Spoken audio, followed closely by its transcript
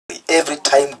Every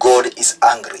time God is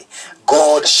angry,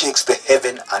 God shakes the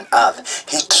heaven and earth.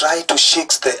 He tried to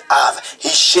shake the earth. He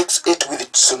shakes it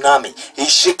with tsunami. He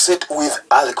shakes it with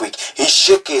earthquake. He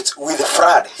shakes it with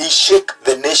flood. He shakes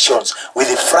the nations with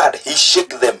flood. He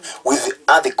shakes them with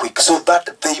earthquake so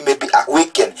that they may be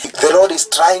awakened. The Lord is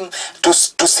trying to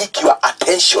seek your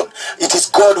attention. It is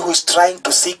God who is trying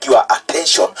to seek your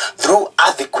attention through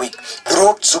earthquake,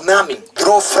 through tsunami,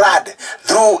 through flood,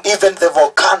 through even the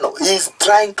volcano. He is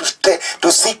trying to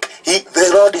seek.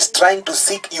 The Lord is trying to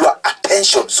seek your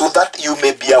attention so that you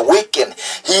may be awakened.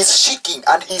 He is shaking,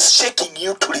 and He is shaking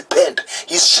you to repent.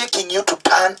 He is shaking you to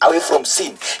turn away from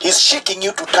sin. He is shaking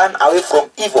you to turn away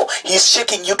from evil. He is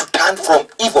shaking you to turn from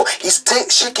evil. He is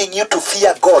shaking you to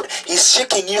fear God. He is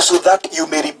shaking you so that you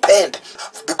may repent.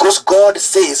 Because God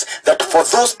says that for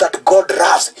those that God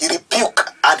loves, He rebuke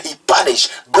and He punish.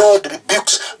 God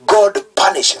rebukes, God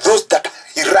punish those that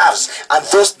He loves, and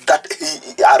those that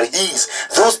are His.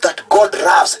 Those that God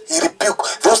loves, He rebuke.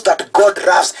 Those that God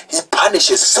loves, He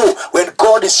punishes. So when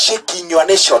God is shaking your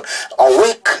nation,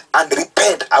 awake and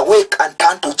repent. Awake and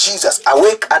turn to Jesus.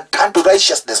 Awake and turn to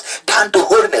righteousness. Turn to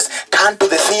holiness. Turn to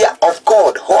the fear of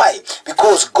God. Why?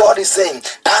 Because God is saying,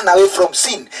 turn away from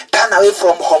sin. Turn away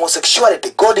from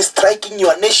homosexuality. God is striking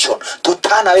your nation to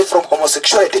turn away from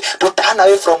homosexuality, to turn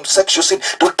away from sexual sin,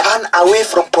 to turn away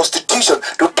from prostitution,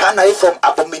 to turn away from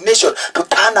abomination, to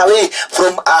turn away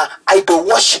from idol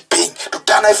worshipping, to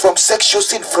turn away from sexual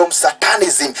sin, from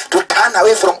satanism, to turn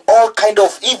away from all kind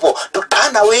of evil, to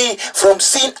turn away from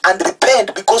sin and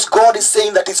repent, because God is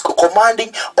saying that He's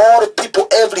commanding all people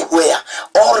everywhere,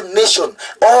 all nation,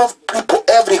 all people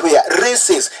everywhere,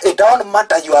 races. It don't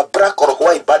matter you are black or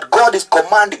white, but God is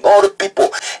commanding all people,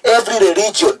 every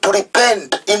religion, to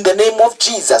repent in the name of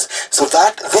Jesus so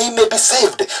that they may be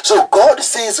saved. So God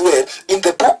says, well, in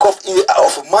the book of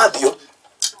Matthew,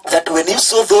 that when you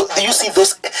see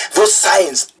those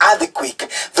signs, earthquake,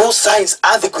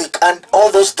 and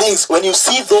all those things, when you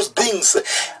see those things,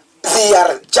 they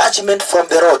are judgment from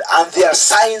the Lord, and they are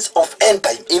signs of end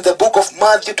time. In the book of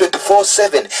Matthew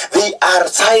 24:7, they are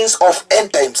signs of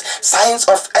end times, signs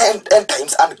of end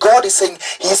times. And God is saying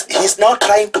He's now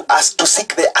trying to us to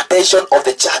seek the attention of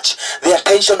the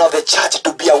church,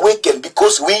 to be awakened,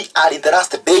 because we are in the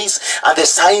last days, and the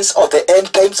signs of the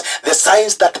end times, the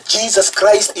signs that Jesus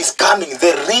Christ is coming,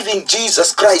 the living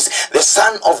Jesus Christ, the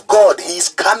Son of God. He is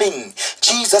coming.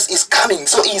 Jesus is coming.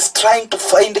 So He is trying to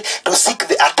seek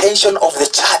the attention of the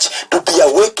church to be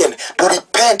awakened, to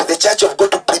repent, the church of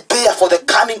God to prepare for the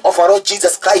coming of our Lord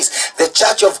Jesus Christ. The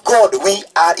church of God, we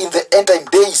are in the end time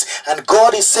days, and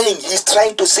God is saying He's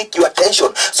trying to seek your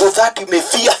attention so that you may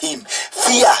fear Him.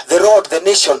 Fear the Lord, the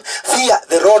nation. Fear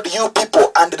the Lord, you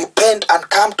people, and repent and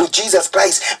come to Jesus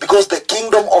Christ, because the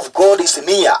kingdom of God is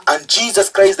near, and Jesus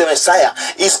Christ the Messiah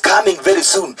is coming very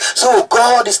soon. So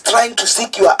God is trying to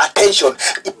seek your attention.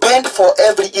 Repent for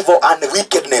every evil and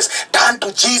wickedness. Turn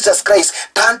to Jesus Christ.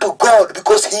 Turn to God,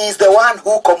 because He is the one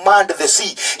who commands the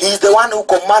sea. He is the one who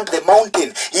commands the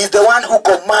mountain. He is the one who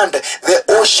commands the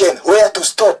ocean where to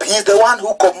stop. He is the one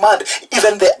who commands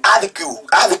even the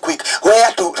earthquake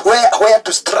where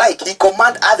to strike. He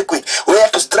commands earthquake where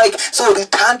to strike. So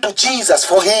return to Jesus,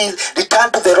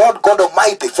 return to the Lord God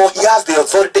Almighty, for He has the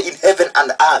authority in heaven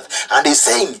and earth. And He's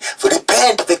saying,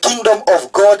 repent, the kingdom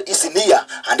of God is near.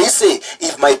 And He say,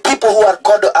 if my people who are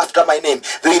called after my name,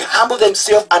 they will humble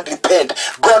themselves and repent,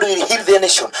 God will heal their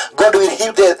nation. God will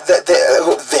heal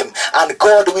them, and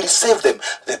God will save them.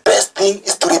 The best thing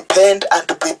is to repent and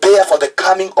to prepare for the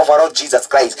coming of our Lord Jesus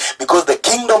Christ, because the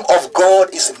kingdom of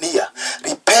God is near.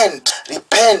 Repent,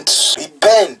 repent,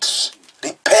 repent,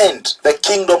 repent. The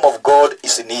kingdom of God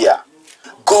is near.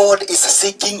 God is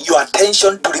seeking your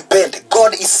attention to repent.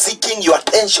 God is seeking your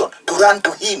attention to run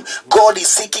to Him. God is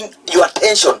seeking your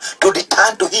attention to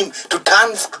return to Him, to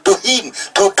turn to Him,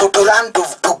 to run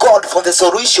to God for the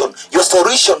solution. Your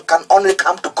solution can only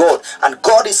come to God. And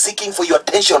God is seeking for your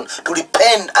attention to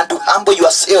repent and to humble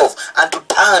yourself and to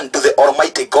turn to the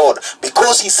Almighty God.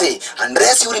 Because He say,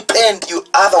 unless you repent, you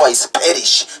otherwise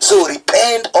perish. So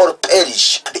repent or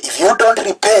perish. And if you don't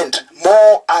repent,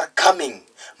 more are coming.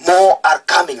 More are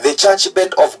coming. The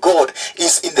judgment of God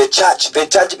is in the church. The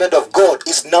judgment of God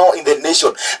is now in the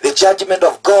nation. The judgment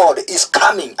of God is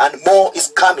coming, and more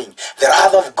is coming. The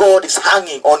wrath of God is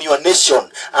hanging on your nation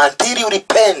until you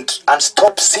repent and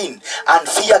stop sin and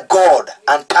fear God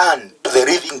and turn to the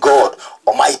living God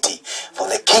Almighty. For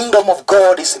the kingdom of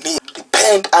God is near.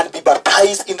 Repent and be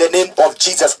baptized in the name of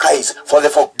Jesus Christ for the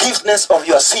forgiveness of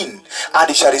your sin, and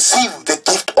you shall receive the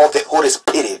gift of the Holy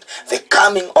Spirit. The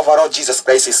coming of our Lord Jesus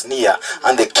Christ is near,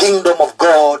 and the kingdom of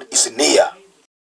God is near.